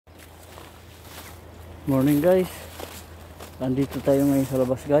Morning guys, nandito tayo ngayon sa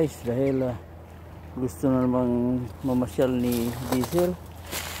labas guys dahil gusto na namang mamasyal ni Diesel.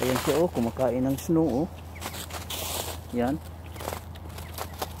 Ayan siya kumakain ng snow yan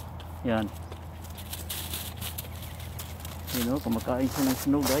yan, kumakain siya ng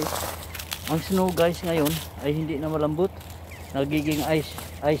snow guys. Ang snow guys ngayon ay hindi na malambot, nagiging ice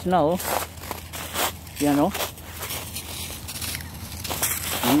na yan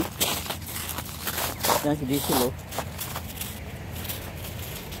yan si Diesel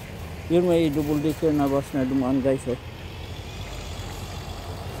yun, may double decker na bus na dumaan guys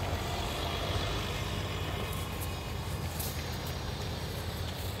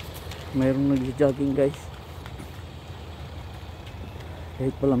mayroong nag-jogging guys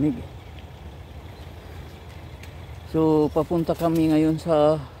kahit palamig. So papunta kami ngayon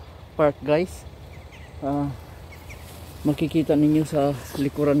sa park guys. Makikita ninyo sa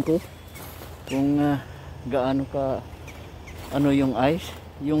likuran ko kung gaano ka yung ice.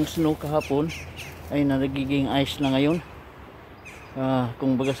 Yung snow kahapon ay nagiging ice na ngayon.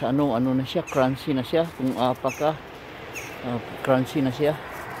 Kung baga sa ano na siya, crunchy na siya. Kung apa ka, crunchy na siya.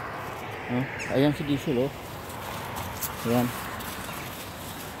 Ayan si Diesel ayan,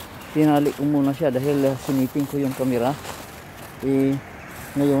 tinali ko muna siya dahil siniping ko yung camera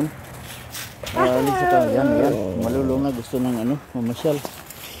ngayon alisa ka, yan malulong na, gusto ng mamasyal.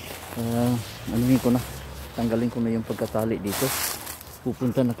 Anuhin ko na, tanggalin ko na yung pagkatali dito.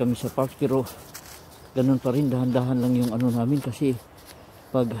 Pupunta na kami sa park pero ganun pa rin, dahan-dahan lang yung namin kasi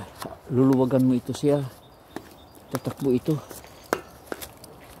pag luluwagan mo ito siya, tatakbo ito.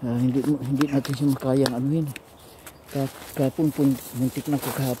 Hindi natin siya makayang anuhin. Kahapon muntik na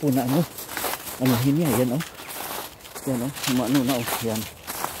ko kahapon na anuhin niya. Yan yan umano na yan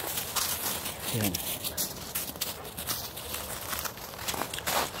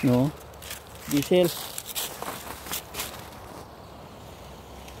no Diesel.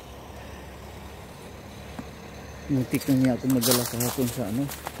 Muntik na niya ako madala kahapon sa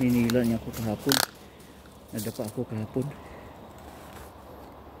hinila niya ako kahapon, nadapa ako kahapon.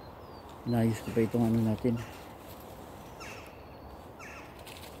 Naayos ko pa itong natin.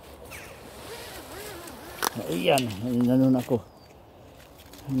 Ayan, nanon ako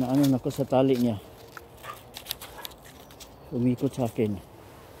sa tali niya, umikot sa akin.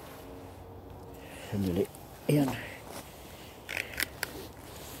 Sandali, ayan.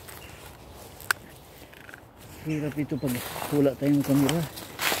 Hirap ito pag wala tayong camera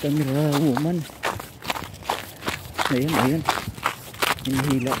woman. Ayan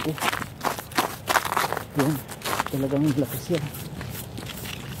hinihila ko. Yan, talagang lakas yan.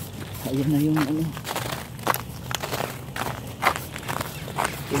 Ayan na yung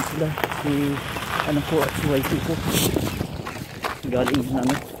yan sila, si anak ko at si wifey ko galing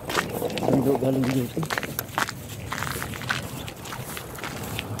galing duty.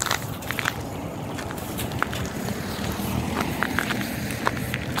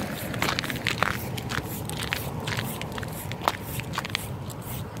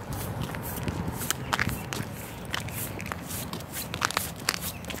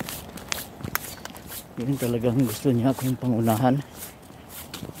 Yun talagang gusto niya akong pangunahan.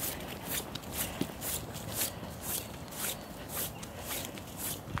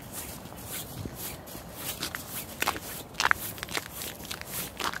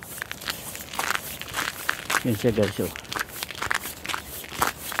 Yan siya guys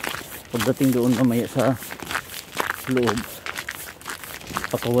pagdating doon mamaya sa loob,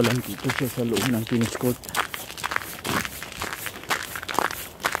 pakawalan dito siya sa loob ng tennis court.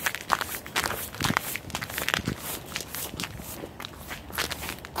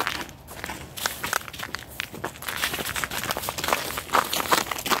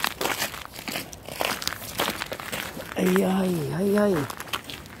 Ay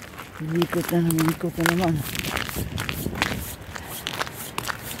ikot na naman.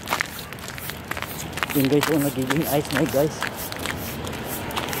 Yun guys nagiging ice na guys,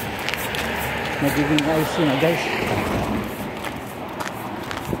 nagiging ice na guys.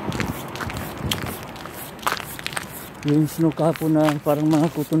 Yung snow kahapon na parang mga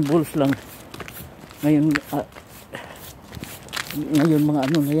cotton balls lang, ngayon mga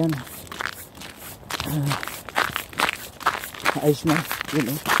na yan, ice na yun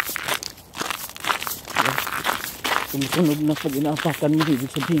tumutunog na pag inaapakan mo, ibig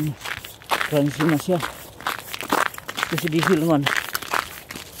sabihin crunchy na siya. Kasi Diesel naman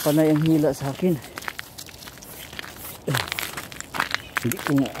panay ang hila sa akin, hindi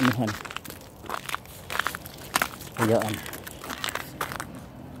ko nga hayaan.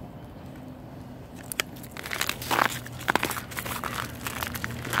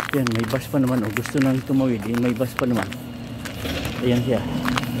 Yan, may bus pa naman. O, gusto nang tumawid. May bus pa naman. Ayan siya.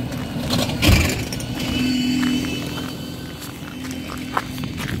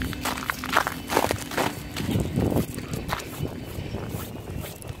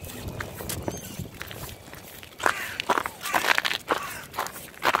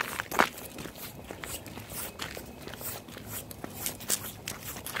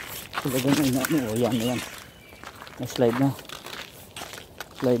 Talagang inaano. O, yan, yan. Na-slide na.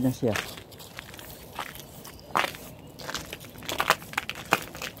 Slide na siya.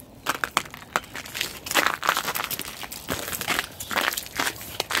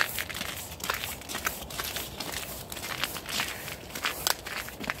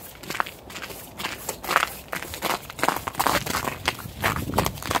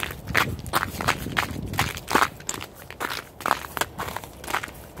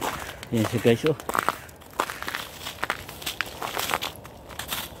 Yan siya guys, oh.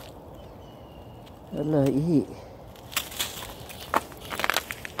 Alah, ihi.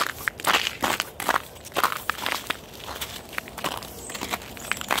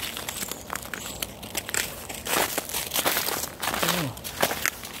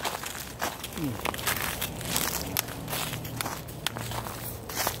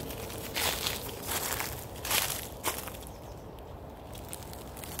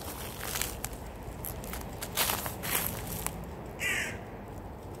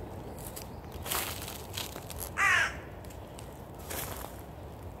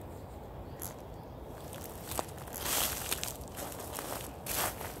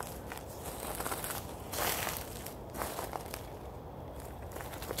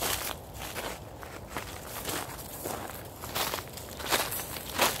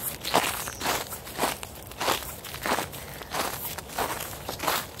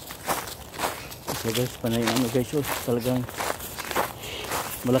 So guys, panay ano guys, oh, talagang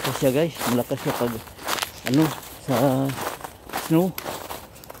malakas siya guys, malakas siya pag ano sa snow.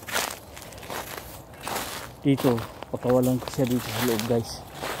 Dito pakawalan ko siya dito sa loob guys.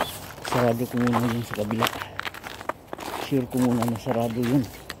 Sarado ko muna yun sa kabila. Sure ko muna na sarado yun.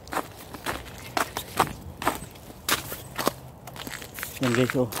 Yan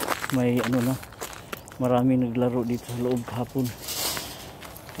guys, oh, may ano na, marami naglaro dito sa loob kahapon.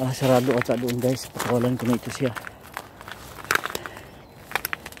 Sarado ata doon guys, pakawalan ko na ito siya.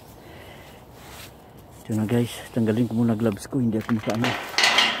 Ito na guys, tanggalin ko muna gloves ko, hindi ako makaano.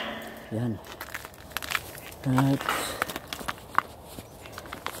 Yan.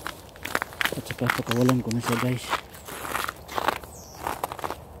 At saka pakawalan ko na siya guys.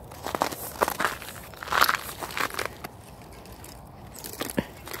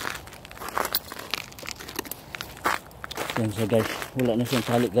 Yan siya guys, wala na siyang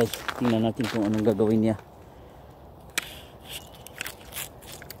tali guys. Tingnan natin kung anong gagawin niya.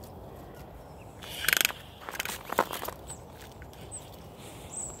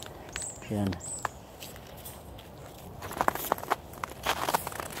 Yan.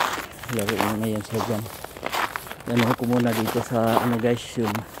 Laro na yan siya dyan. Yan ko muna dito sa ano guys,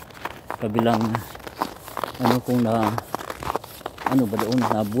 yung kabilang ano kung na ano ba doon,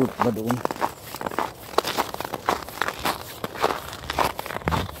 na boot ba doon.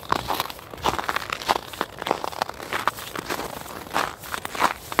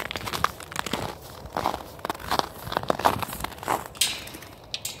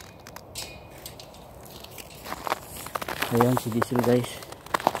 Ayan si Diesel guys.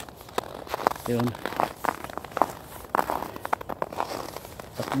 Ayan.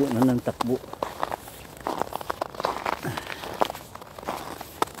 Takbo na ng takbo.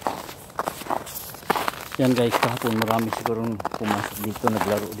 Yan guys, kahapon marami sigurong pumasok dito,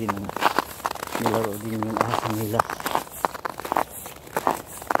 nilaro din yung ahas nila.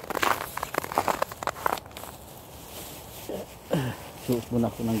 Suot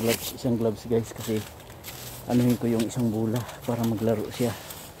muna ako ng gloves, isang gloves guys, kasi anuhin ko yung isang bola para maglaro siya.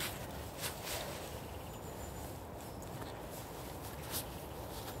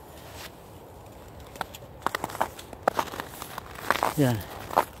 Yan.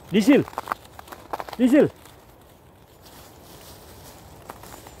 Diesel. Diesel.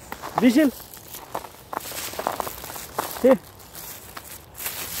 Diesel. Here.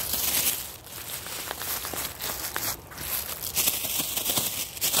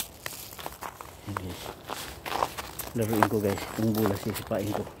 Laruin ko guys, itong bola sisipain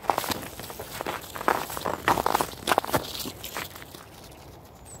ko.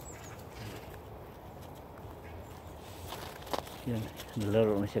 Yan,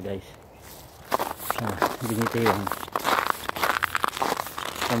 nalaro na siya guys. Binita yung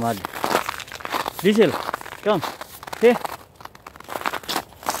tamad. Diesel, come, here.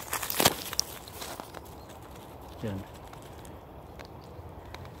 Yan.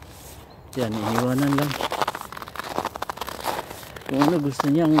 Yan, iniwanan lang. Kung ano gusto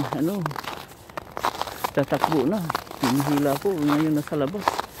niyang ano, tatakbo na. Hinihila po ngayon nasa labas.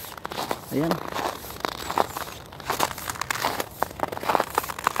 Ayan.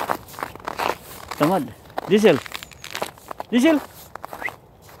 Tamad. Diesel. Diesel.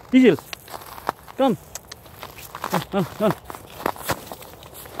 Diesel. Come.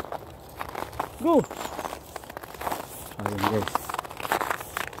 Go. Ayun guys.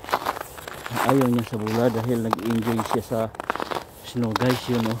 Ayaw niya sa bula dahil nag-enjoy siya sa snow guys,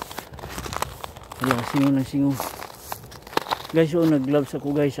 yun oh. Wala, singo ng singo. Guys, oh, nag-gloves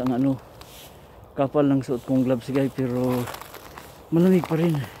ako guys. Ang ano, kapal ng suot kong gloves guys, pero malamig pa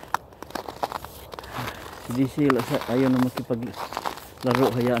rin. Si Diesel ayaw na makipaglaro.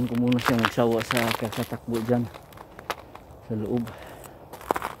 Hayaan ko muna siya magsawa sa kakatakbo dyan sa loob.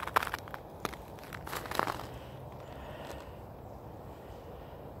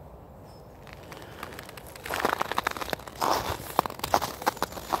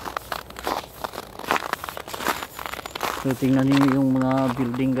 So tingnan niyo yung mga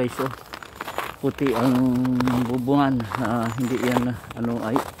building guys, oh. Puti ang bubungan, hindi yan ano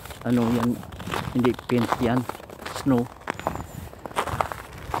ay ano yan, hindi paint yan, snow.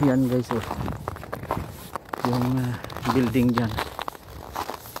 Yan guys, oh. Yung building dyan,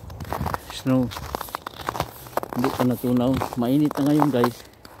 snow. Hindi pa natunaw. Mainit na ngayon guys.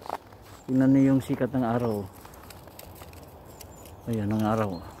 Tingnan niyo yung sikat ng araw. Ayan ang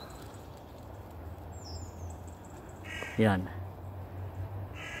araw. Yan.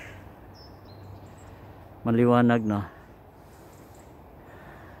 Maliwanag na.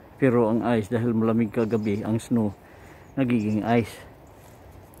 Pero ang ice, dahil malamig kagabi, ang snow nagiging ice.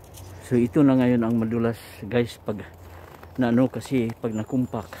 So ito na ngayon ang madulas guys pag naano, kasi pag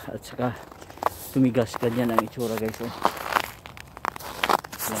nakumpak at saka tumigas, ganyan ang itsura guys, oh.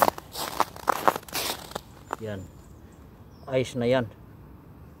 Yan. Yan. Ice na yan.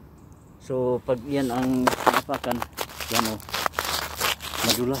 So pag yan ang napakan, yan o,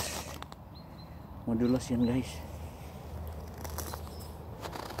 madulas. Madulas yan guys.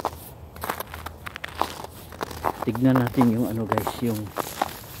 Tignan natin yung ano guys, yung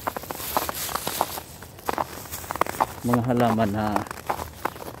mga halaman na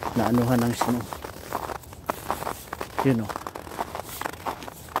naanuhan ng snow. Yun o.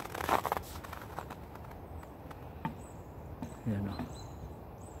 Yan o.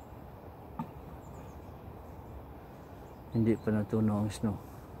 Hindi pa natunaw ang snow.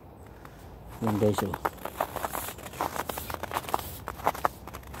 Yan guys, oh.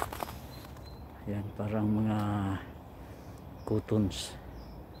 Yan, parang mga cottons.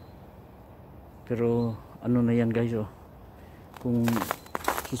 Pero ano na yan guys, oh. Kung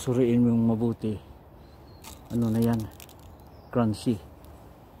susuriin mo yung mabuti, ano na yan, crunchy.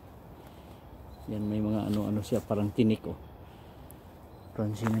 Yan, may mga ano siya, parang tinik, oh.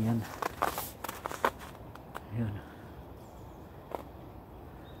 Crunchy na yan. Yan.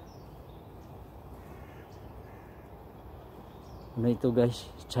 Ano ito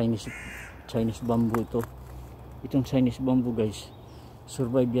guys, Chinese bamboo ito. Itong Chinese bamboo guys,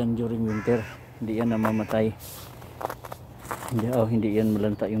 survive yan during winter. Hindi yan namamatay. Hindi yan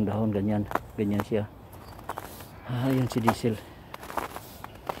malanta yung dahon, ganyan siya. Yan si Diesel.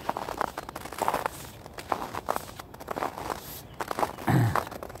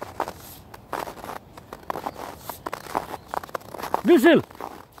 Diesel.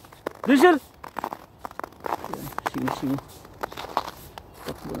 Sige.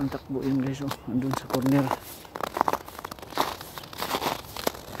 Takbo yun guys, oh. Andun sa corner.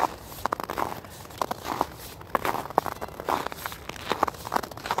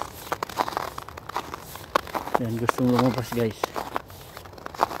 Yan, gustong lumabas guys.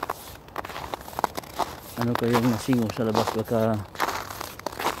 Ano kayong nasingo sa labas, baka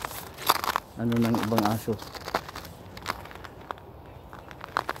ano ng ibang aso.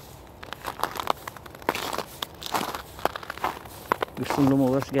 Gustong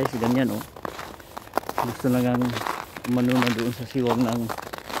lumabas guys, ganyan oh. Gusto na nga manuna doon sa siwang ng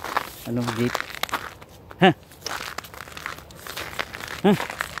anong gate.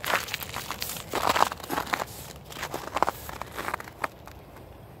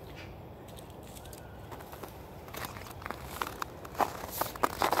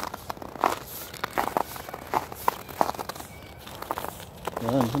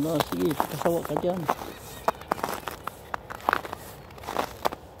 Yan, sige, kasawa ka dyan.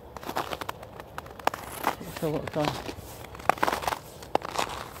 Kasawa ka.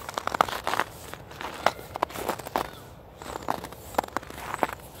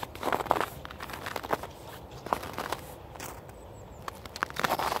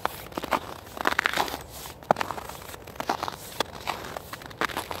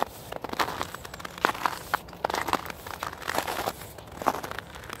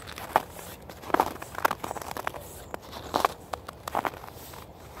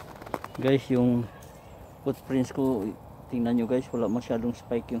 Guys, yung footprints ko, tingnan nyo guys, wala masyadong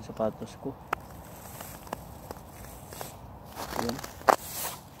spike yung sapatos ko. Yan.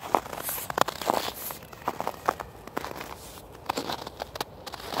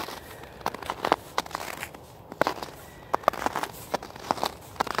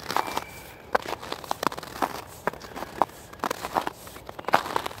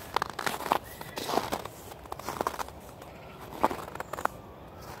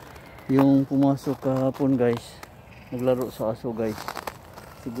 Yung pumasok kahapon guys, naglaro sa aso guys,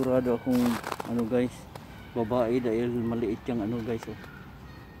 sigurado akong ano guys, babae, dahil maliit yung ano guys, oh.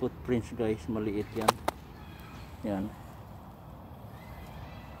 Footprints guys, maliit yan. Yan,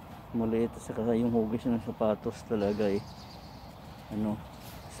 maliit, saka yung hugis ng sapatos talaga eh, ano,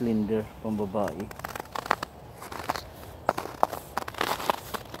 slender, pambabae.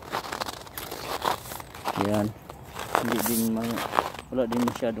 Yan, hindi din wala din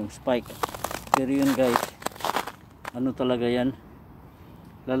masyadong spike, pero yun guys, ano talaga yan,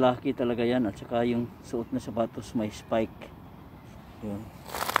 lalaki talaga yan, at saka yung suot na sapatos may spike. Yun,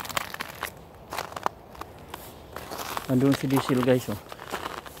 andun si Diesel guys, oh.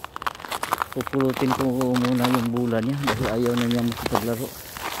 Pupulutin ko muna yung bula niya dahil ayaw na niya makipaglaro.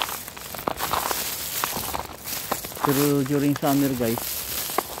 Pero during summer guys,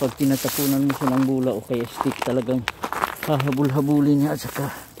 pag tinatapunan mo siya ng bula o kaya stick, talagang hahabol-habulin niya at saka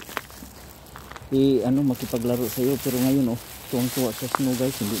ano, makipaglaro sa iyo. Pero ngayon, oh, tuwang-tuwa sa snow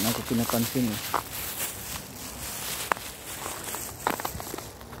guys, hindi na ako pinapansin, eh.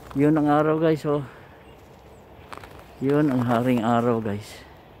 Yun ang araw guys, oh. Yun ang haring araw guys.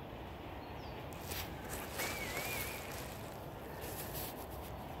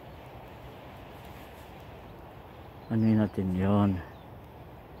 Ano yun natin, yun.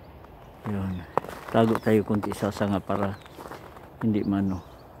 Yun, tago tayo kunti sa sanga para hindi mano.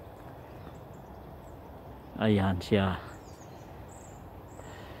 Ayan siya,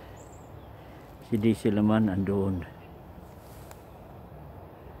 si Diesel naman andun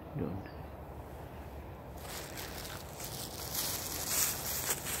doon.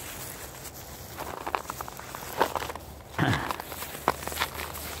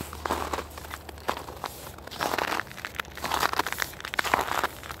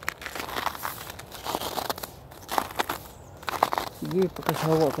 Sige,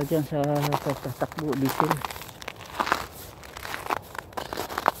 pakasawa ka dyan sa tatakbo, Diesel.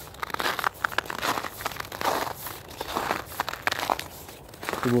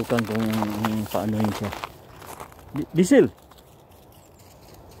 Subukan kung paano yun siya. Diesel!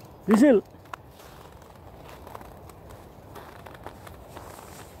 Diesel!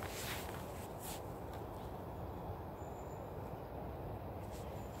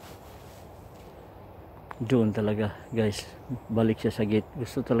 Doon talaga guys, balik siya sa gate.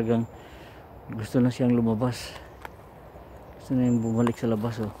 Gusto na siyang lumabas, gusto na yung bumalik sa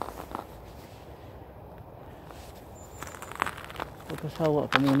labas, oh. Pagkasawa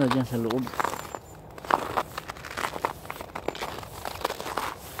ka muna dyan sa loob.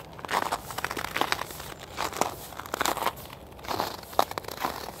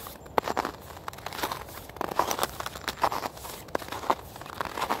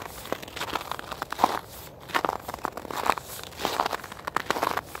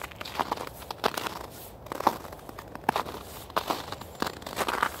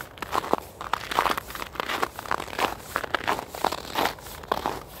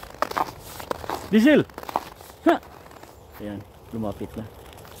 Diesel! Ha! Ayan, lumapit na.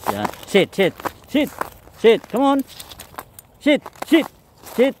 Ayan. Sit! Come on! Sit!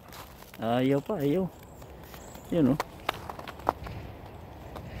 Ayaw pa, ayaw. Yan, oh.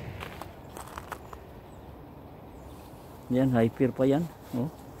 Yan, hyper pa yan.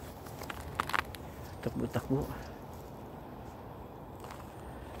 Oh. Takbo.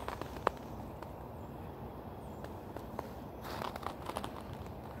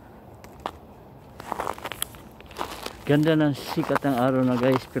 Ganda ng sikat ng araw na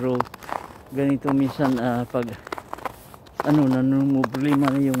guys, pero ganito minsan pag problema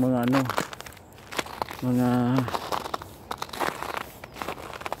na yung mga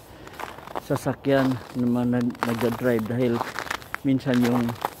sasakyan naman nag-drive dahil minsan yung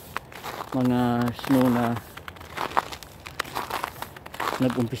mga snow na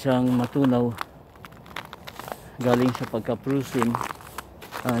nag-umpisang matunaw galing sa pagka-frozen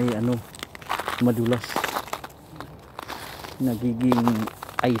ay madulas, nagiging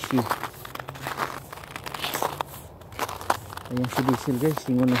icy. Ayan si Diesel guys,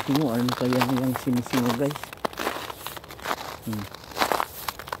 singo na singo. Ano kaya niyang sinisingo guys?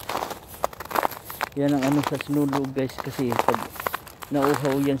 Yan ang sa snow lube guys, kasi pag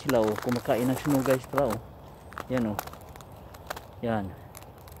nauhaw yan sila oh. Kumakain ng snow guys para oh. Yan oh. Yan.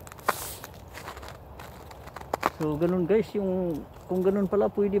 So ganun guys, yung kung ganun pala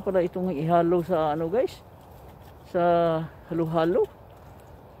pwede pala itong ihalo sa ano guys, sa halo-halo.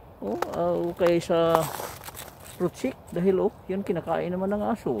 Oh, okay sa fruit shake dahil oh, yan kinakain naman ng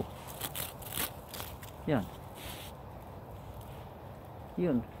aso. Yan.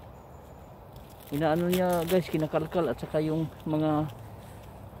 Yun. Inaano niya guys, kinakalkal at saka yung mga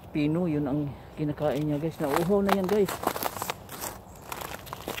pino, yun ang kinakain niya guys. Nauhaw na yan guys.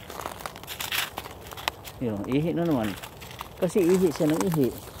 Yun, ihi na naman. Kasi ihi siya ng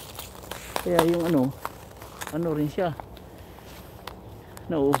ihi. Kaya yung ano rin siya.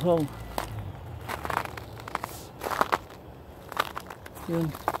 Nauhaw. Yun.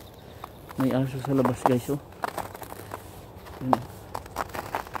 May aso sa labas guys oh. Yun.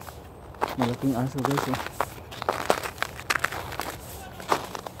 Malaking aso guys oh.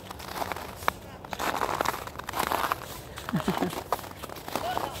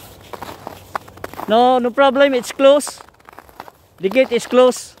 No problem, it's closed. The gate is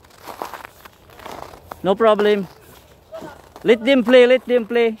closed. No problem. Let them play, let them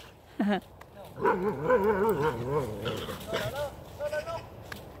play.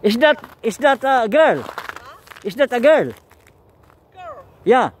 Is that a girl? Huh? Is that a girl? Girl?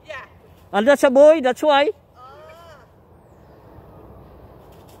 Yeah. Yeah. And that's a boy, that's why.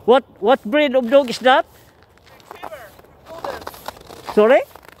 What breed of dog is that? Retriever. Golden. Sorry?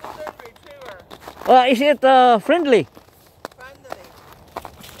 Golden retriever. Is it friendly? Friendly.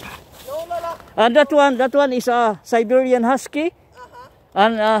 No. And that one is a Siberian husky. Uh-huh.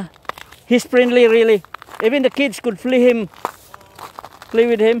 And he's friendly really. Even the kids could play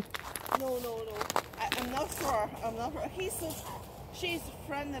with him. No. I'm not sure. She's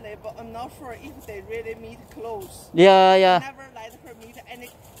friendly, but I'm not sure if they really meet close. Yeah. I never let her meet any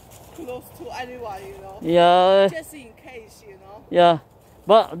close to anyone, you know. Yeah. Just in case, you know. Yeah.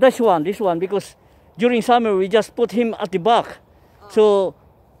 But this one, because during summer we just put him at the back. So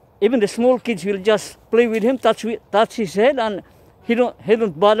even the small kids will just play with him, touch his head, and he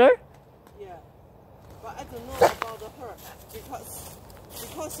don't bother. Yeah. But I don't know about her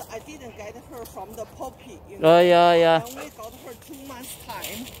because I didn't get her from the puppy, you know. Yeah. I only got her 2 months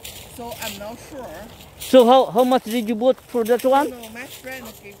time, so I'm not sure. So how much did you bought for that one? No, my friend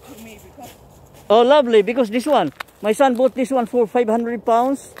gave to me because Oh, lovely, because this one, my son bought this one for 500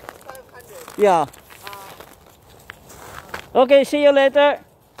 pounds. 500. Yeah. Okay, see you later.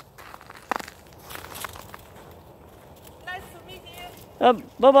 Nice to meet you.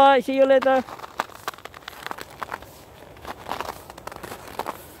 Bye-bye, see you later.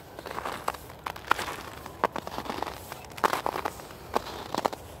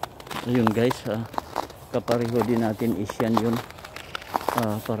 Ayun guys, kapareho din natin Asian yun.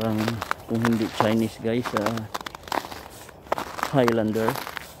 Parang kung hindi Chinese guys, Highlander.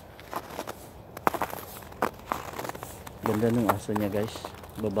 Ganda ng aso niya guys,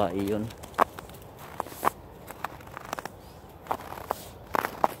 babae yun.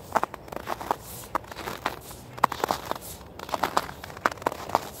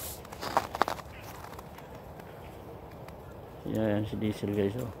 Yan si Diesel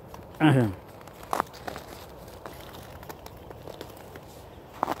guys oh.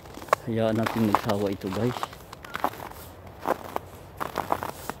 Hayaan natin magsawa ito guys.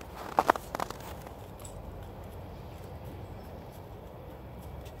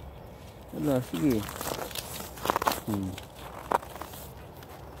 Wala, sige.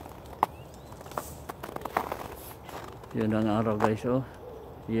 Yan ang araw guys oh.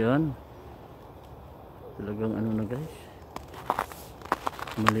 Yan. Talagang ano na guys.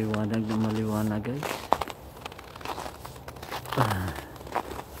 Maliwanag na maliwanag guys.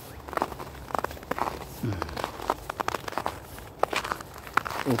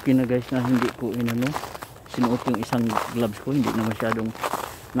 Okay na guys na hindi ko sinuot yung isang gloves ko, hindi na masyadong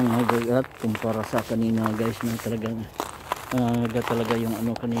nangagagat kumpara sa kanina guys na talagang nangangagat talaga yung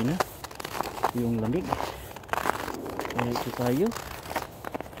kanina, yung lamig. Kaya ito tayo.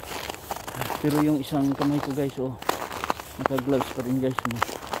 Pero yung isang kamay ko guys naka gloves pa rin guys,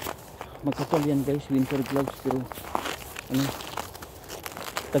 magkapal yan guys, winter gloves, pero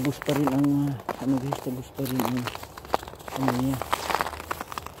tagus pa rin ang tagus pa rin ang niya,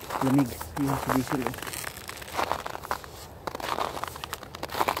 lamig yung si Diesel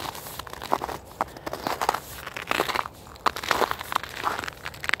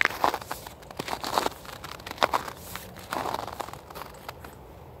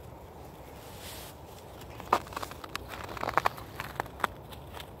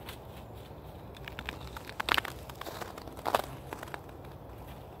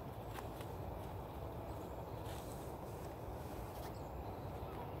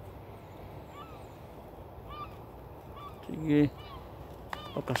Sige,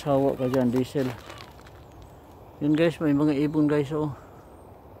 pakasawa ka dyan, diesel. Yun guys, may mga ibon guys, oh.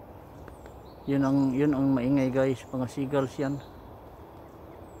 Yun ang maingay guys, mga seagulls yan.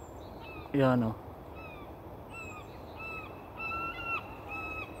 Yan, oh.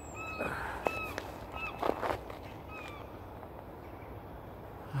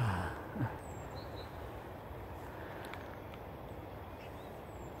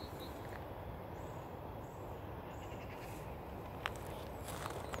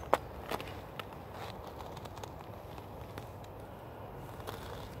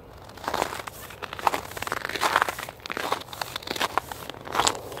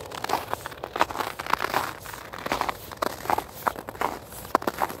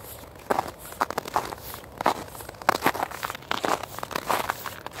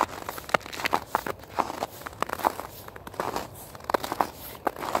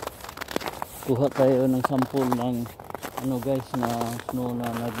 Kuha tayo ng sample ng ano guys, na snow na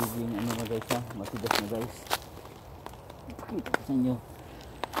nagiging ano na guys, ha, matigas na guys. Ito sa inyo.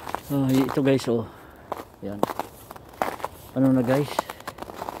 Ito guys, oh. Yan. Ano na guys?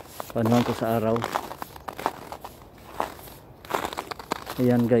 Panuhan ko sa araw.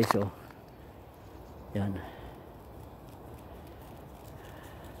 Ayan guys, oh. Yan.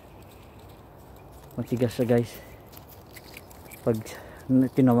 Matigas na guys. Pag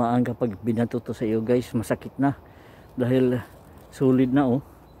tinamaan kapag binato to sa iyo guys, masakit na dahil solid na, oh.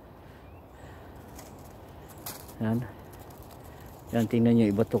 Yan. Yan, tingnan nyo,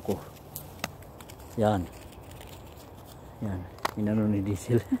 ibato ko. Yan. Yan, inano ni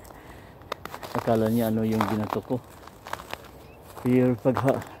diesel. Akala niya ano yung binato ko. Pero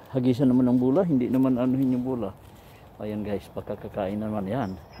pag hagisan naman ng bula, hindi naman anuhin yung bula. Ayan guys, pagkakakain naman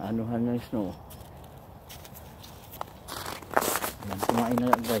yan, anuhan ng snow. Yan, kumain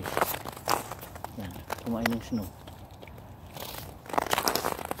na guys. Yan, kumain ng snow.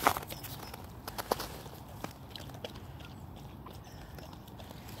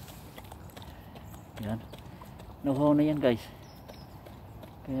 Yan, nakuha na yan guys.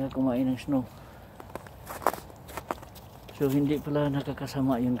 Kaya kumain ng snow. So hindi pala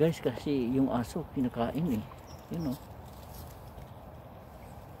nakakasama yun guys, kasi yung aso kinakain eh. Yun, oh.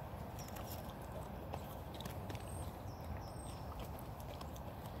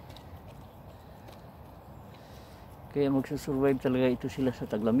 Kaya magsusurvive talaga ito sila sa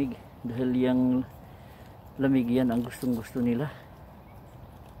taglamig, dahil yung lamig yan ang gustong gusto nila.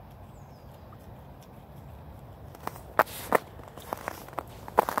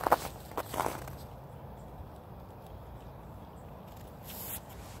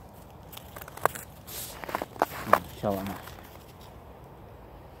 Sawa na.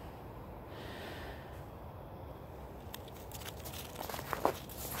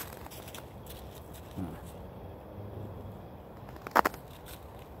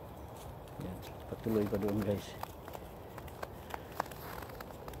 Patuloy pa doon guys.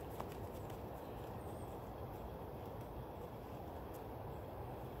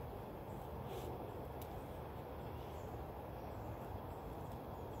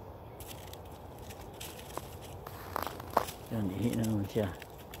 Yan, ihi na naman siya.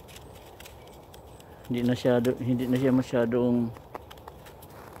 Hindi na siya masyadong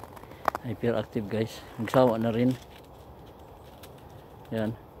hyperactive guys. Nagsawa na rin.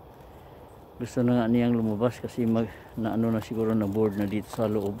 Yan. Gusto na nga niyang lumabas kasi naano na siguro, na board na dito sa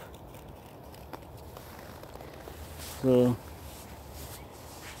loob. So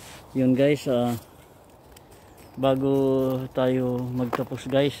yun guys, bago tayo magtapos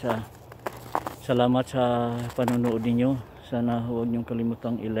guys, salamat sa panonood ninyo. Sana huwag niyong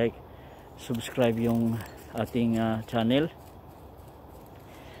kalimutang i-like, subscribe yung ating channel.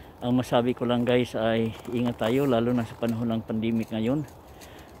 Ang masabi ko lang guys ay ingat tayo, lalo na sa panahon ng pandemic ngayon.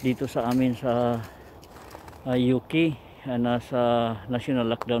 Dito sa amin sa UK, nasa national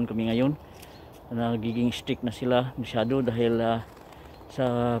lockdown kami ngayon. Nagiging strict na sila masyado dahil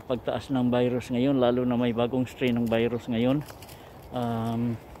sa pagtaas ng virus ngayon, lalo na may bagong strain ng virus ngayon.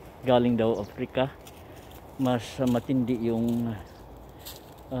 Galing daw Africa. Mas matindi yung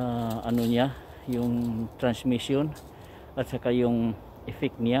ano niya, yung transmission at saka yung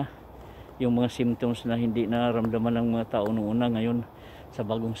effect niya, yung mga symptoms na hindi naramdaman ng mga tao noong una, ngayon sa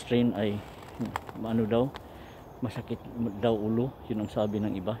bagong strain ay ano daw, masakit daw ulo, yun ang sabi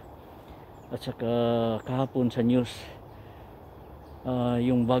ng iba. At saka kahapon sa news,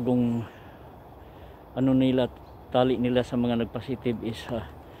 yung bagong ano nila, tali nila sa mga nagpositive is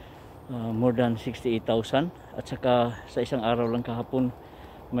more than 68,000. At saka sa isang araw lang kahapon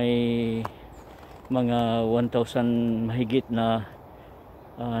may mga 1,000 mahigit na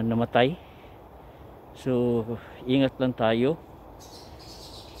namatay. So ingat lang tayo,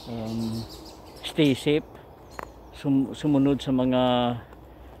 stay safe, sumunod sa mga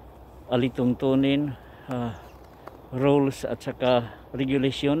alitungtunin, rules at saka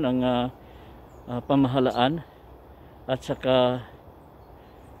regulation ng pamahalaan, at saka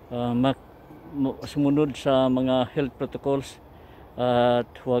sumunod sa mga health protocols, at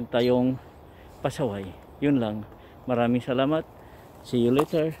huwag tayong pasaway. Yun lang. Maraming salamat. See you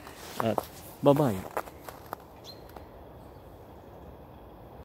later at bye bye.